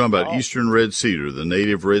 You're talking about eastern red cedar, the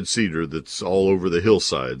native red cedar that's all over the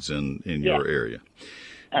hillsides in your area.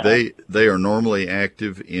 They are normally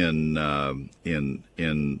active in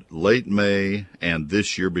late May, and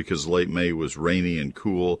this year, because late May was rainy and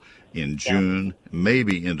cool, in June,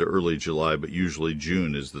 maybe into early July, but usually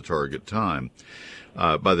June is the target time.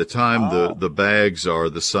 By the time the bags are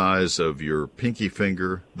the size of your pinky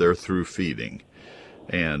finger, they're through feeding,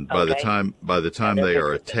 and by the time they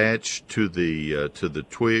are attached to the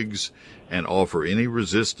twigs and offer any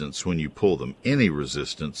resistance when you pull them,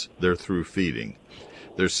 they're through feeding.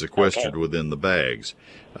 They're sequestered within the bags.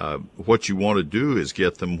 What you want to do is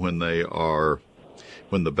get them when the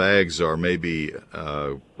bags are maybe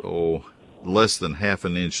less than half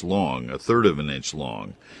an inch long, a third of an inch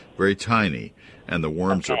long, very tiny, and the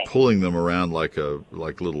worms are pulling them around like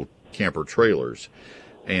little camper trailers.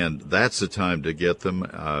 And that's the time to get them.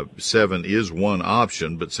 7 is one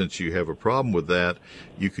option, but since you have a problem with that,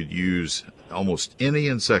 you could use almost any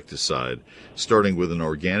insecticide, starting with an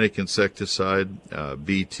organic insecticide.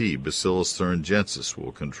 BT, Bacillus thuringiensis,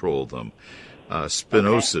 will control them.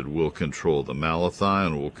 Spinosad will control them.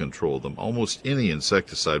 Malathion will control them. Almost any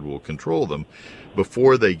insecticide will control them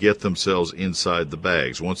before they get themselves inside the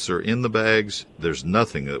bags. Once they're in the bags, there's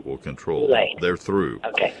nothing that will control them. They're through.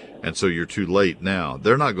 And so you're too late now.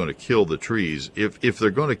 They're not going to kill the trees. If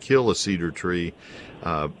they're going to kill a cedar tree,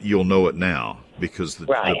 you'll know it now, because the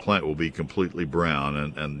plant will be completely brown,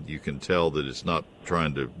 and you can tell that it's not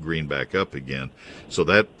trying to green back up again. So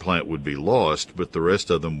that plant would be lost, but the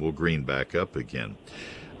rest of them will green back up again.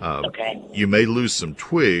 You may lose some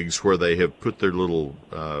twigs where they have put their little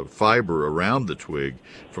fiber around the twig.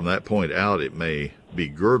 From that point out, it may be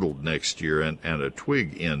girdled next year, and a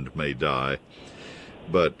twig end may die.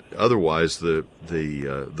 But otherwise, the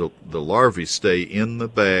larvae stay in the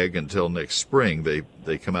bag until next spring.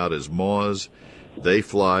 They come out as moths. They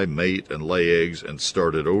fly, mate, and lay eggs and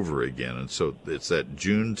start it over again. And so it's that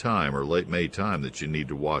June time or late May time that you need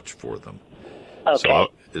to watch for them. So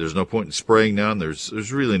there's no point in spraying now, and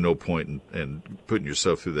there's really no point in putting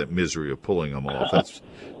yourself through that misery of pulling them off. That's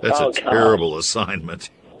a terrible assignment.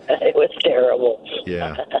 It was terrible.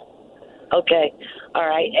 Yeah. Okay. All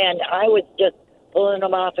right. And I was just pulling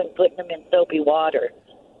them off and putting them in soapy water.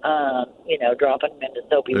 Dropping them into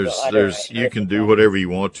soapy water. You can do whatever you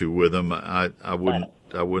want to with them. I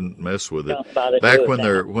wouldn't mess with it. Back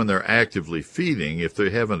when they're actively feeding, if they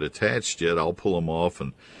haven't attached yet, I'll pull them off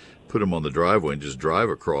and put them on the driveway and just drive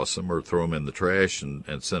across them, or throw them in the trash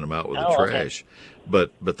and send them out with the trash.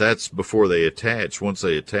 But that's before they attach. Once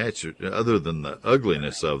they attach, other than the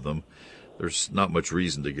ugliness of them, there's not much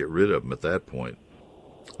reason to get rid of them at that point.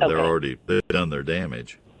 They've done their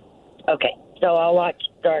damage. Okay, so I'll watch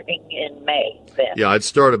starting in May then. Yeah, I'd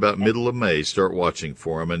start about middle of May. Start watching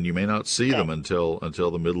for them, and you may not see them until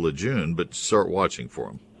the middle of June, but start watching for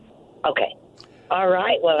them. Okay. All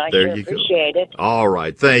right. Well, I sure appreciate it. All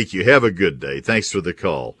right. Thank you. Have a good day. Thanks for the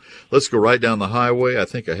call. Let's go right down the highway. I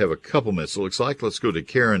think I have a couple minutes, it looks like. Let's go to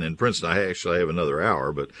Karen in Princeton. I actually have another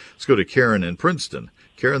hour, but let's go to Karen in Princeton.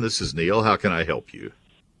 Karen, this is Neil. How can I help you?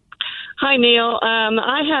 Hi, Neil.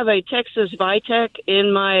 I have a Texas Vitek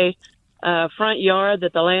in my front yard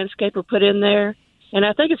that the landscaper put in there, and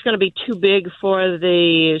I think it's going to be too big for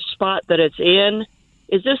the spot that it's in.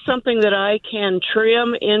 Is this something that I can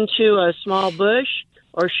trim into a small bush,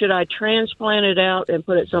 or should I transplant it out and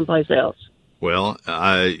put it someplace else? Well,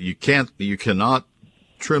 you cannot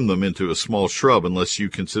trim them into a small shrub unless you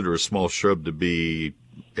consider a small shrub to be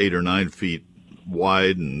 8 or 9 feet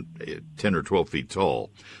wide and 10 or 12 feet tall.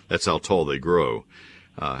 That's how tall they grow,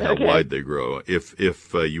 how wide they grow. If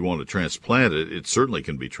you want to transplant it, it certainly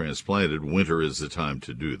can be transplanted. Winter is the time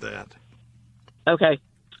to do that. Okay.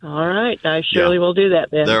 All right. I surely will do that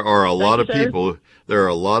then. There are a lot of people. There are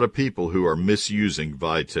a lot of people who are misusing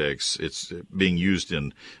Vitex. It's being used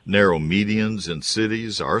in narrow medians in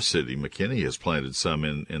cities. Our city, McKinney, has planted some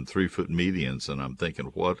in 3-foot medians, and I'm thinking,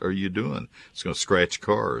 what are you doing? It's going to scratch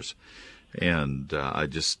cars. And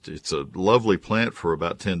it's a lovely plant for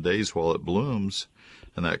about 10 days while it blooms,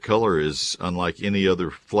 and that color is unlike any other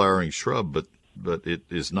flowering shrub, but it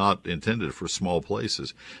is not intended for small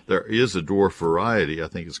places. There is a dwarf variety. I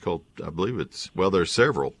think it's called, there's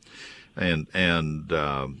several.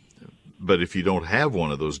 But if you don't have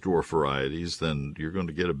one of those dwarf varieties, then you're going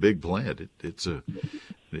to get a big plant.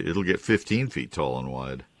 It'll get 15 feet tall and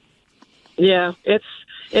wide. Yeah, it's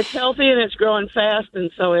healthy and it's growing fast, and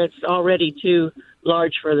so it's already too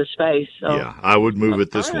large for the space. So. Yeah, I would move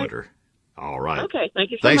it this winter. All right. Okay,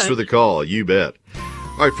 thank you so much. Thanks for the call. You bet.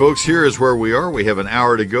 All right, folks, here is where we are. We have an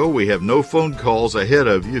hour to go. We have no phone calls ahead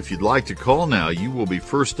of you. If you'd like to call now, you will be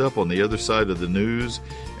first up on the other side of the news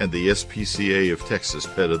and the SPCA of Texas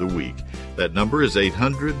Pet of the Week. That number is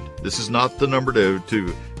 800. This is not the number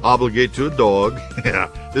to obligate to a dog.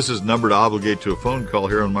 This is the number to obligate to a phone call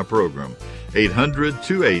here on my program.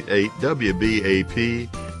 800-288-WBAP,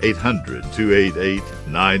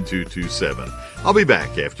 800-288-9227. I'll be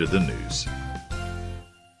back after the news.